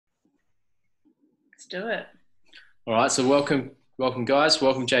Let's do it. All right, so welcome guys.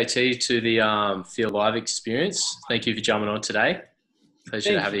 Welcome JT to the Feel Live experience. Thank you for jumping on today.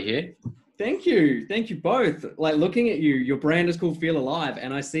 Pleasure to have you here. Thank you both. Like looking at you, your brand is called Feel Alive,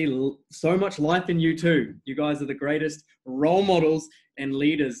 and I see so much life in you too. You guys are the greatest role models and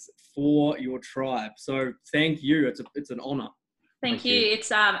leaders for your tribe. So thank you. It's an honor. Thank you.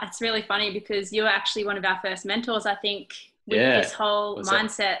 It's really funny because you were actually one of our first mentors, I think, with this whole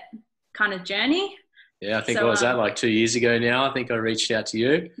mindset kind of journey. Yeah, I think what was that, like 2 years ago now? I think I reached out to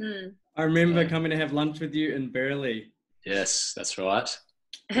you. I remember coming to have lunch with you in Burleigh. Yes, that's right.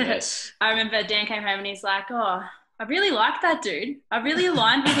 Yes. I remember Dan came home and he's like, "Oh, I really like that dude. I really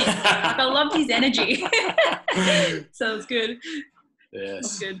aligned with him. Like, I loved his energy." So it was good. Yes. It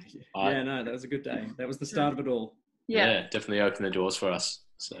was good. Yeah, no, that was a good day. That was the start of it all. Yeah, definitely opened the doors for us.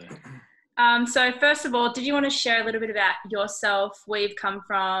 So first of all, did you want to share a little bit about yourself, where you've come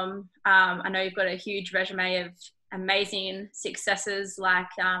from? I know you've got a huge resume of amazing successes like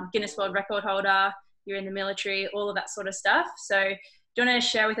Guinness World Record holder, you're in the military, all of that sort of stuff. So do you want to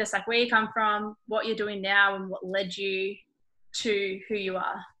share with us like where you come from, what you're doing now, and what led you to who you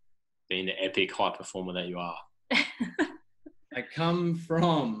are? Being the epic high performer that you are. I come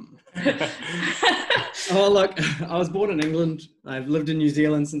from... Oh, look, I was born in England. I've lived in New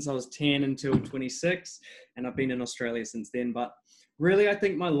Zealand since I was 10 until 26, and I've been in Australia since then. But really, I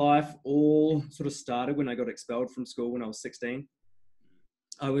think my life all sort of started when I got expelled from school when I was 16.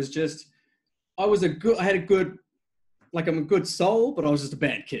 I'm a good soul, but I was just a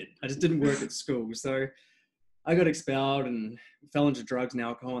bad kid. I just didn't work at school. So I got expelled and fell into drugs and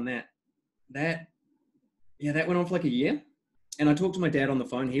alcohol, and that went on for like a year. And I talked to my dad on the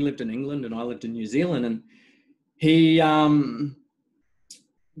phone. He lived in England and I lived in New Zealand. And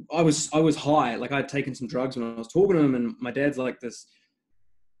I was high. Like I'd taken some drugs when I was talking to him, and my dad's like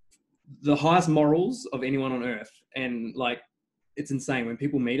the highest morals of anyone on earth. And like, it's insane. When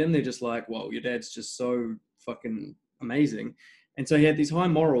people meet him, they're just like, whoa, your dad's just so fucking amazing. And so he had these high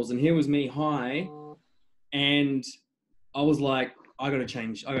morals, and here was me high. And I was like, I got to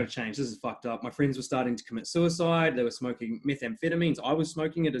change. This is fucked up. My friends were starting to commit suicide. They were smoking methamphetamines. I was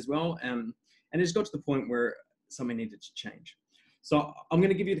smoking it as well. And it just got to the point where something needed to change. So I'm going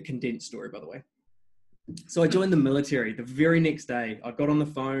to give you the condensed story, by the way. So I joined the military. The very next day, I got on the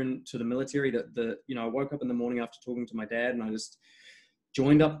phone to the military. I woke up in the morning after talking to my dad, and I just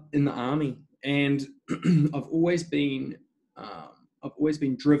joined up in the army. And I've always been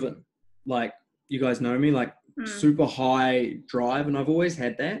driven. Like, you guys know me, like, super high drive, and I've always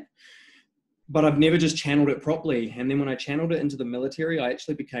had that, but I've never just channeled it properly. And then when I channeled it into the military, I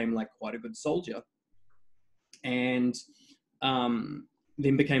actually became like quite a good soldier, and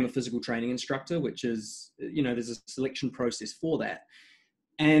then became a physical training instructor, which is, there's a selection process for that.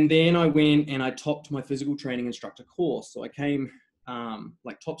 And then I went and I topped my physical training instructor course. So I came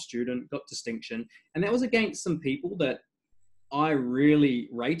like top student, got distinction, and that was against some people that I really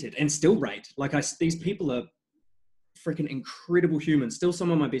rated and still rate. Like these people are freaking incredible humans, still some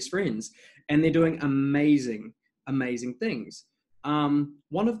of my best friends, and they're doing amazing things.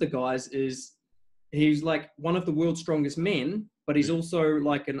 One of the guys he's like one of the world's strongest men, but he's also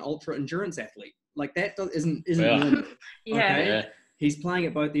like an ultra endurance athlete. Like that isn't normal. Okay? Yeah. He's playing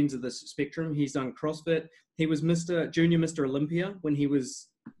at both ends of the spectrum. He's done CrossFit. He was Junior Mr. Olympia when he was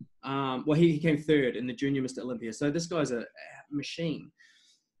he came third in the Junior Mr. Olympia. So this guy's a machine.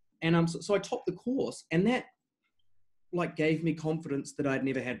 And so I topped the course, and that like gave me confidence that I'd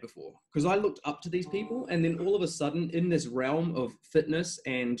never had before, because I looked up to these people, and then all of a sudden in this realm of fitness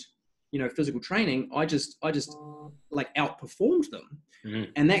and physical training, I just like outperformed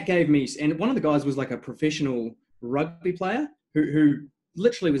them. And that gave me, and one of the guys was like a professional rugby player who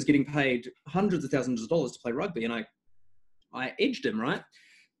literally was getting paid hundreds of thousands of dollars to play rugby, and I edged him, right?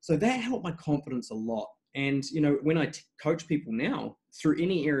 So that helped my confidence a lot. And when I coach people now through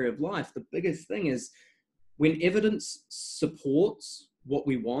any area of life, the biggest thing is when evidence supports what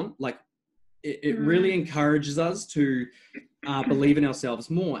we want, like it really encourages us to believe in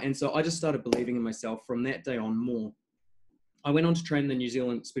ourselves more. And so I just started believing in myself from that day on more. I went on to train the New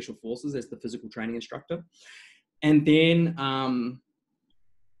Zealand Special Forces as the physical training instructor. And then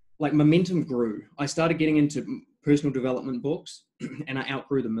like momentum grew. I started getting into personal development books, and I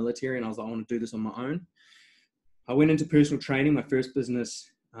outgrew the military, and I was like, I want to do this on my own. I went into personal training, my first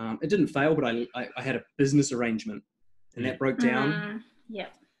business. It didn't fail, but I had a business arrangement, and that broke down.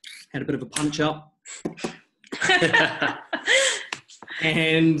 Had a bit of a punch up.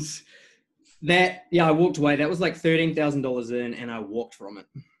 And that, I walked away. That was like $13,000 in, and I walked from it.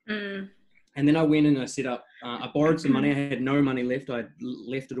 And then I went and I set up, I borrowed some money. I had no money left. I'd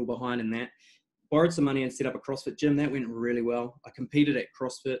left it all behind in that. borrowed some money and set up a CrossFit gym. That went really well. I competed at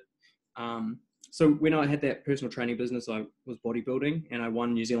CrossFit. So when I had that personal training business, I was bodybuilding and I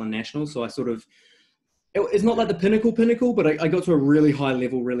won New Zealand Nationals. So I sort of, it's not like the pinnacle, but I got to a really high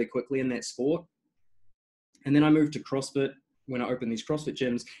level really quickly in that sport. And then I moved to CrossFit when I opened these CrossFit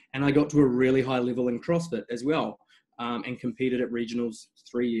gyms, and I got to a really high level in CrossFit as well, and competed at regionals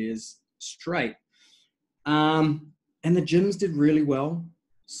 3 years straight. And the gyms did really well,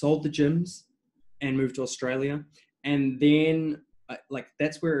 sold the gyms and moved to Australia. And then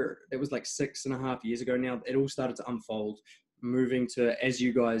that's where it was like 6.5 years ago now. It all started to unfold, moving to, as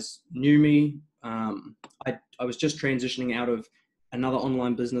you guys knew me, I was just transitioning out of another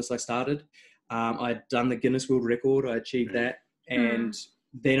online business I started. I'd done the Guinness World Record. I achieved that. And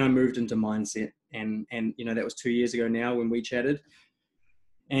then I moved into mindset. And that was 2 years ago now when we chatted.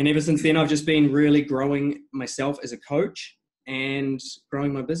 And ever since then, I've just been really growing myself as a coach and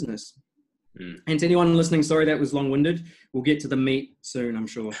growing my business. And to anyone listening, sorry that was long-winded. We'll get to the meat soon, I'm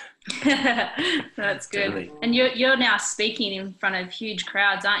sure. That's good. Definitely. And you're now speaking in front of huge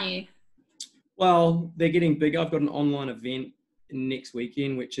crowds, aren't you? Well, they're getting bigger. I've got an online event next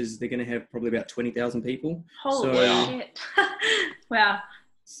weekend, which is they're going to have probably about 20,000 people. Holy shit! Wow.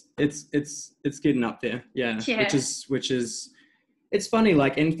 It's getting up there, yeah. Which is it's funny.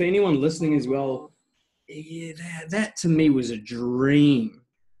 Like, and for anyone listening as well, yeah, that to me was a dream.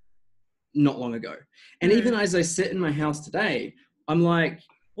 Not long ago. And even as I sit in my house today, I'm like,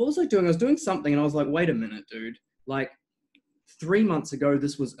 what was I doing? I was doing something and I was like, wait a minute, dude. Like 3 months ago,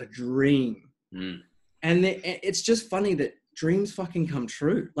 this was a dream. And it's just funny that dreams fucking come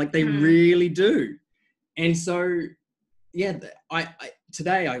true. Like they really do. And so, yeah,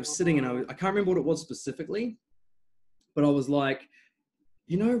 today I was sitting and I can't remember what it was specifically, but I was like,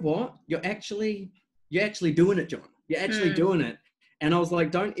 you know what? You're actually doing it, John. You're actually doing it. And I was like,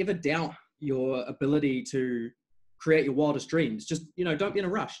 don't ever doubt your ability to create your wildest dreams. Just, don't be in a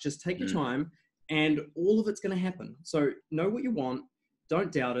rush. Just take your time and all of it's going to happen. So know what you want,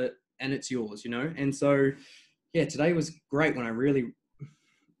 don't doubt it, and it's yours, And so, yeah, today was great when I really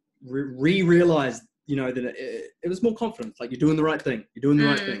realized, that it was more confidence. Like, you're doing the right thing. You're doing the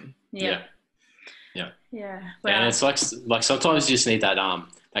right thing. Yeah. Wow. And it's like sometimes you just need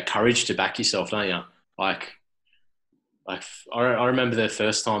that courage to back yourself, don't you? Like I remember the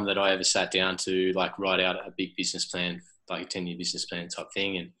first time that I ever sat down to write out a big business plan, like a 10-year business plan type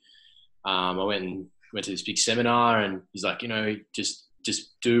thing. And I went to this big seminar and he's like, just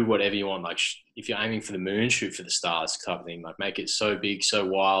do whatever you want. Like if you're aiming for the moon, shoot for the stars type of thing. Like make it so big, so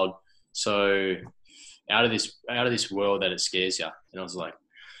wild, so out of this world that it scares you. And I was like,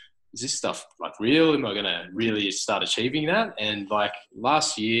 is this stuff real? Am I going to really start achieving that? And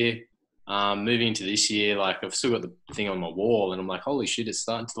last year, moving into this year, I've still got the thing on my wall and I'm like, holy shit, it's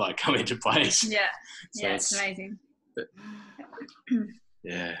starting to come into place. Yeah. So it's amazing.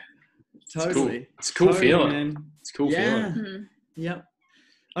 Yeah. Totally. It's a cool feeling. Man. It's a cool feeling. Yep.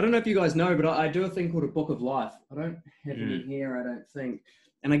 I don't know if you guys know, but I do a thing called a book of life. I don't have any here, I don't think.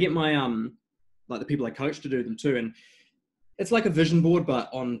 And I get my, the people I coach to do them too. And it's like a vision board, but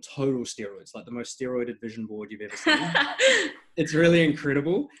on total steroids, like the most steroided vision board you've ever seen. It's really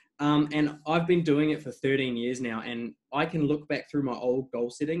incredible. And I've been doing it for 13 years now, and I can look back through my old goal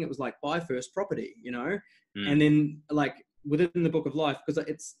setting. It was buy first property, and then within the book of life, because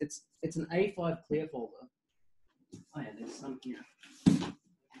it's an A5 clear folder. Oh yeah, there's some here. I'll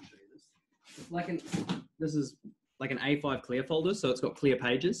show you this. This is like an A5 clear folder, so it's got clear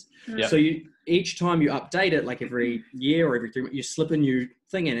pages. Yep. So each time you update it, like every year or every 3 months, you slip a new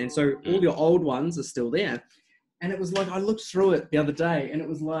thing in, and so all your old ones are still there. And it was I looked through it the other day and it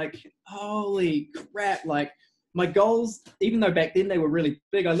was holy crap. My goals, even though back then they were really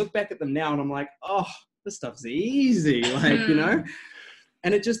big, I look back at them now and I'm like, oh, this stuff's easy. And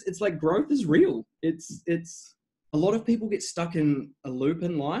it's growth is real. It's a lot of people get stuck in a loop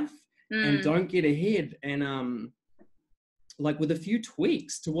in life and don't get ahead. And with a few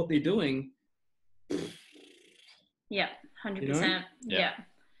tweaks to what they're doing. Yeah, 100%.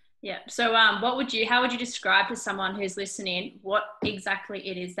 Yeah. So how would you describe to someone who's listening what exactly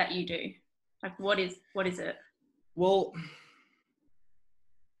it is that you do? What is it? Well,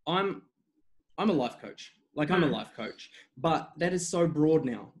 I'm a life coach. I'm a life coach, but that is so broad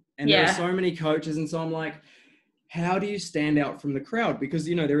now. And there are so many coaches. And so I'm like, how do you stand out from the crowd? Because,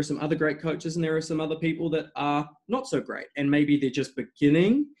 there are some other great coaches and there are some other people that are not so great. And maybe they're just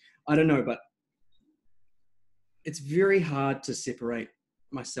beginning. I don't know, but it's very hard to separate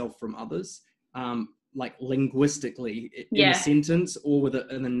myself from others, linguistically in a sentence or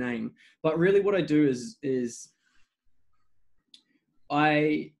in a name. But really what I do is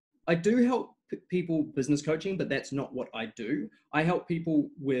I do help people business coaching, but that's not what I do. I help people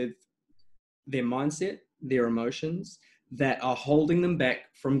with their mindset, their emotions that are holding them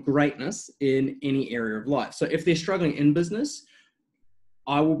back from greatness in any area of life. So if they're struggling in business,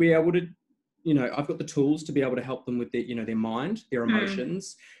 I will be able to, I've got the tools to be able to help them with their, their mind, their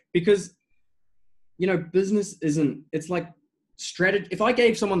emotions, because, business it's like strategy. If I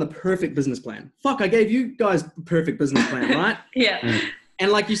gave someone the perfect business plan, I gave you guys the perfect business plan, right? Yeah.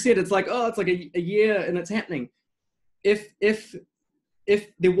 And like you said, it's like, it's like a year and it's happening. If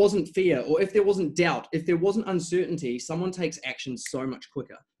there wasn't fear, or if there wasn't doubt, if there wasn't uncertainty, someone takes action so much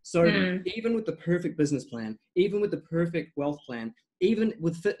quicker. So even with the perfect business plan, even with the perfect wealth plan, even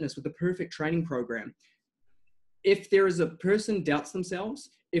with fitness, with the perfect training program, if there is a person doubts themselves,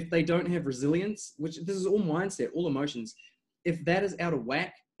 if they don't have resilience, which this is all mindset, all emotions, if that is out of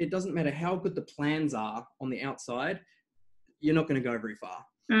whack, it doesn't matter how good the plans are on the outside, you're not going to go very far.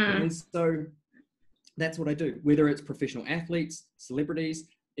 And so that's what I do. Whether it's professional athletes, celebrities,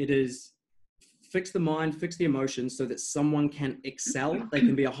 it is fix the mind, fix the emotions so that someone can excel. They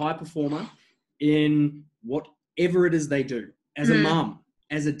can be a high performer in whatever it is they do. As a mom,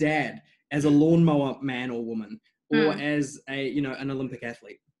 as a dad, as a lawnmower man or woman, or as an Olympic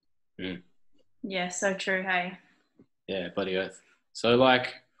athlete. Yeah, so true. Hey. Yeah, bloody earth. So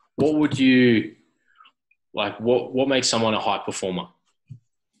what would you what makes someone a high performer?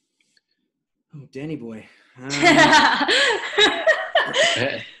 Oh, Danny boy.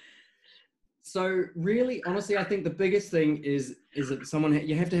 So really, honestly, I think the biggest thing is that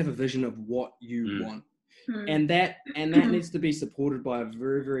you have to have a vision of what you want. And that needs to be supported by a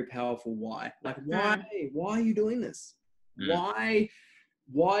very, very powerful why. Like, why are you doing this? Why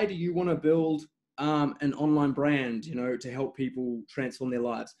do you want to build an online brand, to help people transform their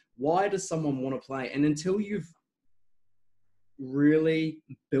lives? Why does someone want to play? And until you've really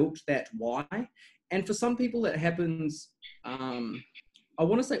built that why, and for some people that happens, I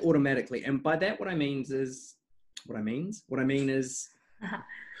want to say automatically. And by that, what I mean is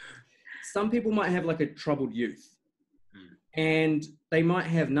some people might have like a troubled youth, and they might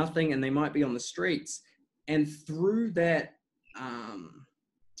have nothing, and they might be on the streets. And through that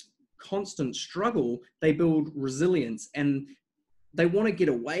constant struggle, they build resilience, and they want to get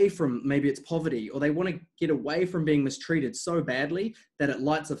away from, maybe it's poverty, or they want to get away from being mistreated so badly that it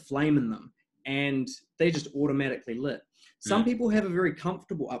lights a flame in them, and they just automatically lit. Some people have a very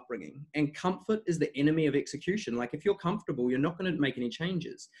comfortable upbringing, and comfort is the enemy of execution. Like, if you're comfortable, you're not going to make any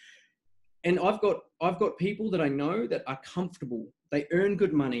changes. And I've got people that I know that are comfortable. They earn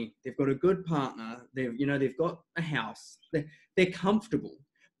good money. They've got a good partner. They've got a house. They're comfortable,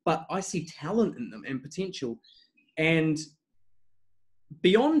 but I see talent in them and potential. And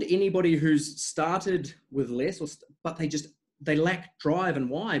beyond anybody who's started with less, but they lack drive and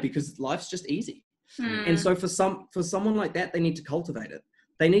why, because life's just easy. And so for someone like that, they need to cultivate it.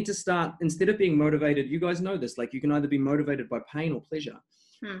 They need to start, instead of being motivated, you guys know this, like, you can either be motivated by pain or pleasure.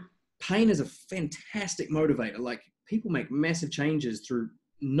 Pain is a fantastic motivator. Like, people make massive changes through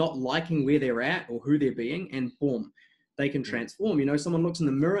not liking where they're at or who they're being, and boom, they can transform. Someone looks in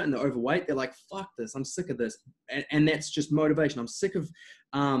the mirror and they're overweight. They're like, fuck this. I'm sick of this. And that's just motivation. I'm sick of,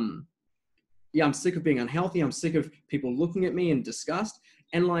 I'm sick of being unhealthy. I'm sick of people looking at me in disgust.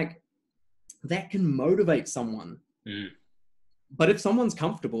 And like, that can motivate someone. But if someone's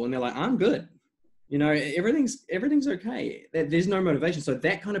comfortable and they're like, I'm good, everything's okay, there's no motivation. So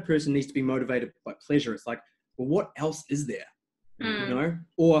that kind of person needs to be motivated by pleasure. It's like, well, what else is there?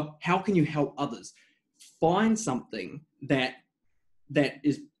 Or how can you help others? Find something that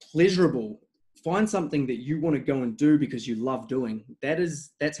is pleasurable. Find something that you want to go and do because you love doing.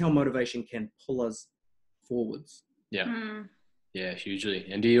 That's how motivation can pull us forwards. Yeah. Yeah, hugely.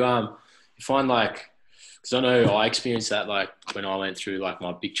 And do you find, like, because I know I experienced that, like, when I went through like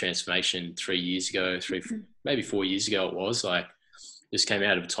my big transformation 3 years ago, maybe 4 years ago, it was like, just came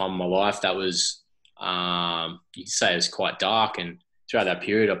out of a time in my life that was, you could say it was quite dark. And throughout that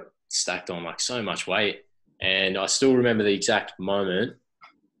period, I stacked on like so much weight. And I still remember the exact moment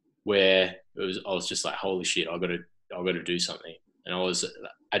where I was just like, holy shit, I got to do something. And I was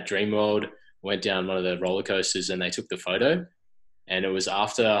at Dreamworld, went down one of the roller coasters, and they took the photo. And it was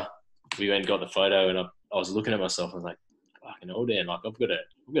after we went and got the photo, and I was looking at myself. I was like, fucking hell, Dan, like, I've got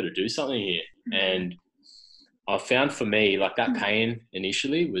to do something here. And I found, for me, like, that pain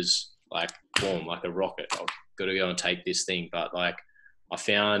initially was like, boom, like a rocket. I've got to go and take this thing. But like, I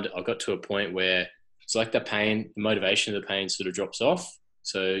got to a point where it's like the motivation of the pain sort of drops off.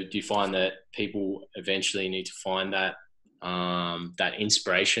 So do you find that people eventually need to find that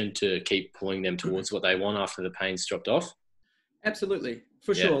inspiration to keep pulling them towards what they want after the pain's dropped off? Absolutely.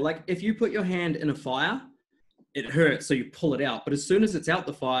 For sure. Like if you put your hand in a fire, it hurts, so you pull it out. But as soon as it's out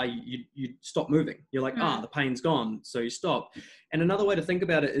the fire, you stop moving. You're like, the pain's gone, so you stop. And another way to think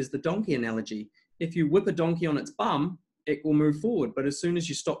about it is the donkey analogy. If you whip a donkey on its bum, it will move forward. But as soon as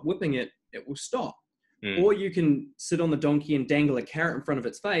you stop whipping it, it will stop. Or you can sit on the donkey and dangle a carrot in front of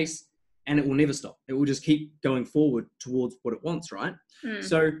its face, and it will never stop. It will just keep going forward towards what it wants, right?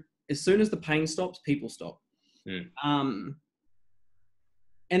 So as soon as the pain stops, people stop. And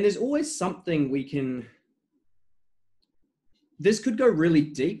there's always something we can... This could go really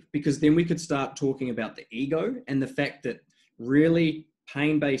deep, because then we could start talking about the ego and the fact that really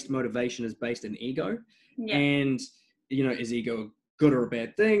pain-based motivation is based in ego. And, you know, is ego a good or a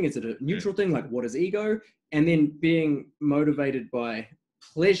bad thing? Is it a neutral thing? Like, what is ego? And then being motivated by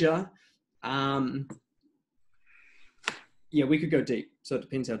pleasure. We could go deep. So it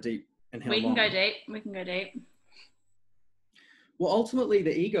depends how deep and how long. We can go deep. Well, ultimately,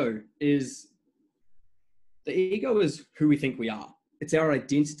 the ego is who we think we are. It's our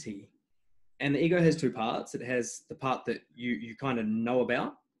identity. And the ego has two parts. It has the part that you kind of know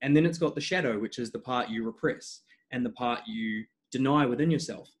about, and then it's got the shadow, which is the part you repress and the part you deny within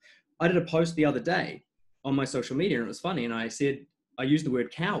yourself. I did a post the other day on my social media, and it was funny. And I used the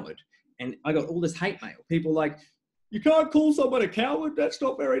word coward, and I got all this hate mail. People like, you can't call someone a coward. That's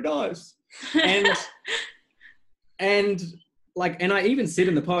not very nice. And I even said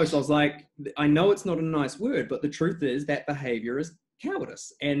in the post, I was like, I know it's not a nice word, but the truth is that behavior is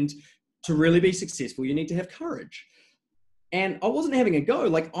cowardice. And to really be successful, you need to have courage. And I wasn't having a go.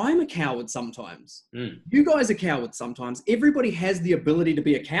 Like, I'm a coward sometimes. You guys are cowards sometimes. Everybody has the ability to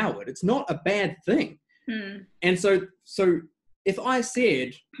be a coward. It's not a bad thing. And so if I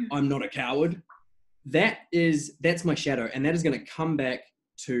said I'm not a coward, that's my shadow. And that is going to come back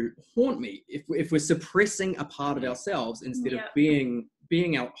to haunt me if we're suppressing a part of ourselves instead of being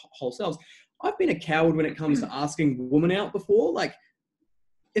our whole selves. I've been a coward when it comes to asking women out before. Like,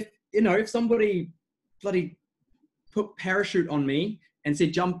 if somebody bloody put parachute on me and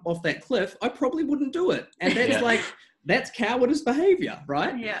said jump off that cliff, I probably wouldn't do it. And that's that's cowardice behavior,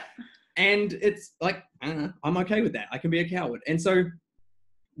 right? Yeah. And it's like, I'm okay with that. I can be a coward. And so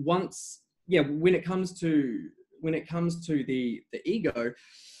when it comes to the ego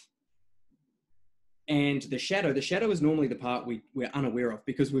and the shadow is normally the part we're unaware of,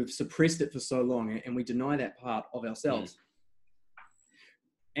 because we've suppressed it for so long and we deny that part of ourselves.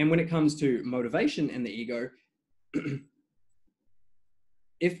 And when it comes to motivation and the ego,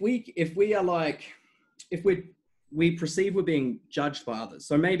 if we perceive we're being judged by others.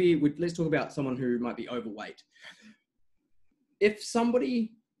 So maybe let's talk about someone who might be overweight. If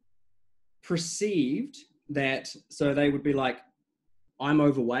somebody perceived that, so they would be like, I'm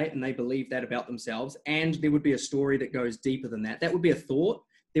overweight, and they believe that about themselves, and there would be a story that goes deeper than that. That would be a thought.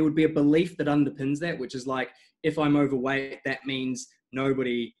 There would be a belief that underpins that, which is like, if I'm overweight, that means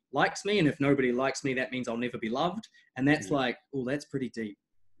nobody likes me, and if nobody likes me, that means I'll never be loved. And that's like, oh, that's pretty deep.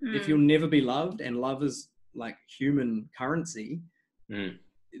 If you'll never be loved, and love is like human currency,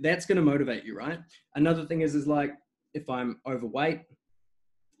 that's going to motivate you, right? Another thing is like, if I'm overweight,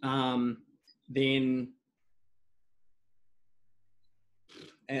 then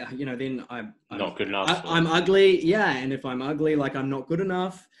then I'm not good enough. I'm ugly. Yeah. And if I'm ugly, like, I'm not good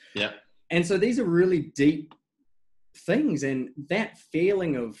enough. Yeah. And so these are really deep things. And that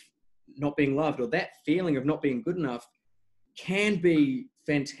feeling of not being loved, or that feeling of not being good enough, can be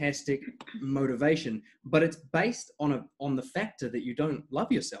fantastic motivation, but it's based on the factor that you don't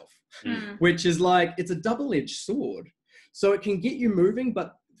love yourself, which is like, it's a double-edged sword. So it can get you moving,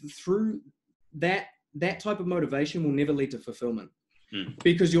 but through that type of motivation will never lead to fulfillment,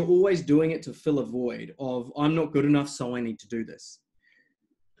 because you're always doing it to fill a void of, I'm not good enough, so I need to do this.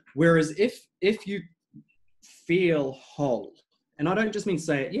 Whereas if you feel whole, and I don't just mean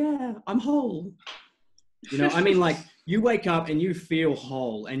say it, yeah, I'm whole. I mean, like, you wake up and you feel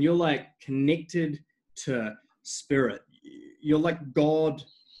whole, and you're like connected to spirit. You're like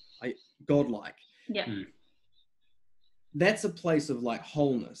godlike. Yeah. That's a place of like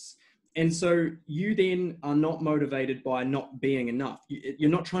wholeness. And so you then are not motivated by not being enough. You're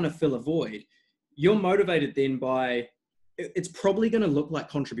not trying to fill a void. You're motivated then by, it's probably going to look like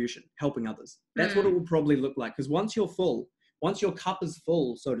contribution, helping others. That's what it will probably look like. Because once you're full, once your cup is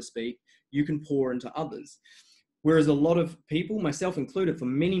full, so to speak, you can pour into others. Whereas a lot of people, myself included, for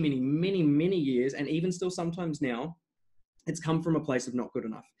many, many, many, many years, and even still sometimes now, it's come from a place of not good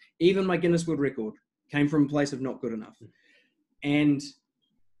enough. Even my Guinness World Record came from a place of not good enough. And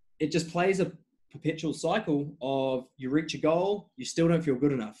it just plays a perpetual cycle of, you reach a goal, you still don't feel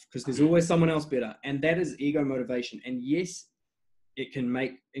good enough because there's always someone else better. And that is ego motivation. And yes, it can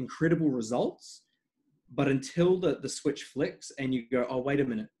make incredible results. But until the switch flicks and you go, oh, wait a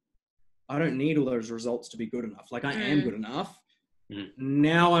minute, I don't need all those results to be good enough. Like I am good enough.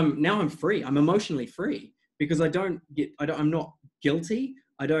 Now I'm free. I'm emotionally free because I'm not guilty.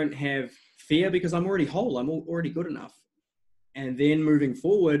 I don't have fear because I'm already whole. I'm already good enough. And then moving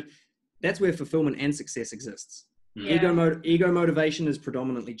forward, that's where fulfillment and success exists. Yeah. Ego motivation is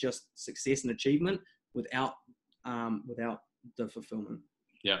predominantly just success and achievement without the fulfillment.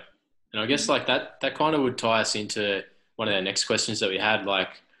 Yeah. And I guess like that kind of would tie us into one of our next questions that we had,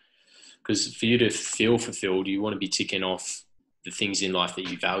 like, because for you to feel fulfilled, you want to be ticking off the things in life that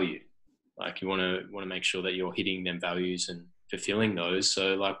you value. Like you want to make sure that you're hitting them values and fulfilling those.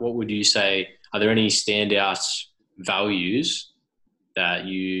 So like, what would you say, are there any standout values that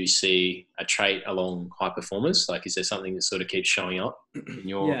you see a trait along high performers? Like, is there something that sort of keeps showing up in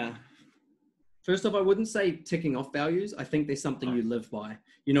your... Yeah. First off, I wouldn't say ticking off values. I think there's something you live by.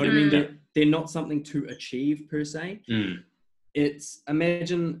 You know what I mean? They're not something to achieve per se. It's,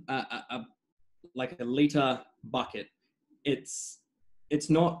 imagine like a liter bucket. It's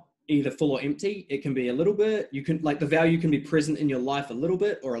not either full or empty. It can be a little bit. You can, like, the value can be present in your life a little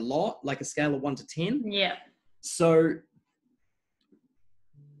bit or a lot, like a scale of 1 to 10. Yeah. So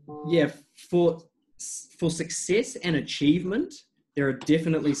yeah, for success and achievement, there are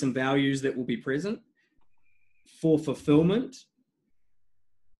definitely some values that will be present. For fulfillment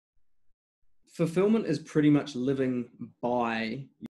is pretty much living by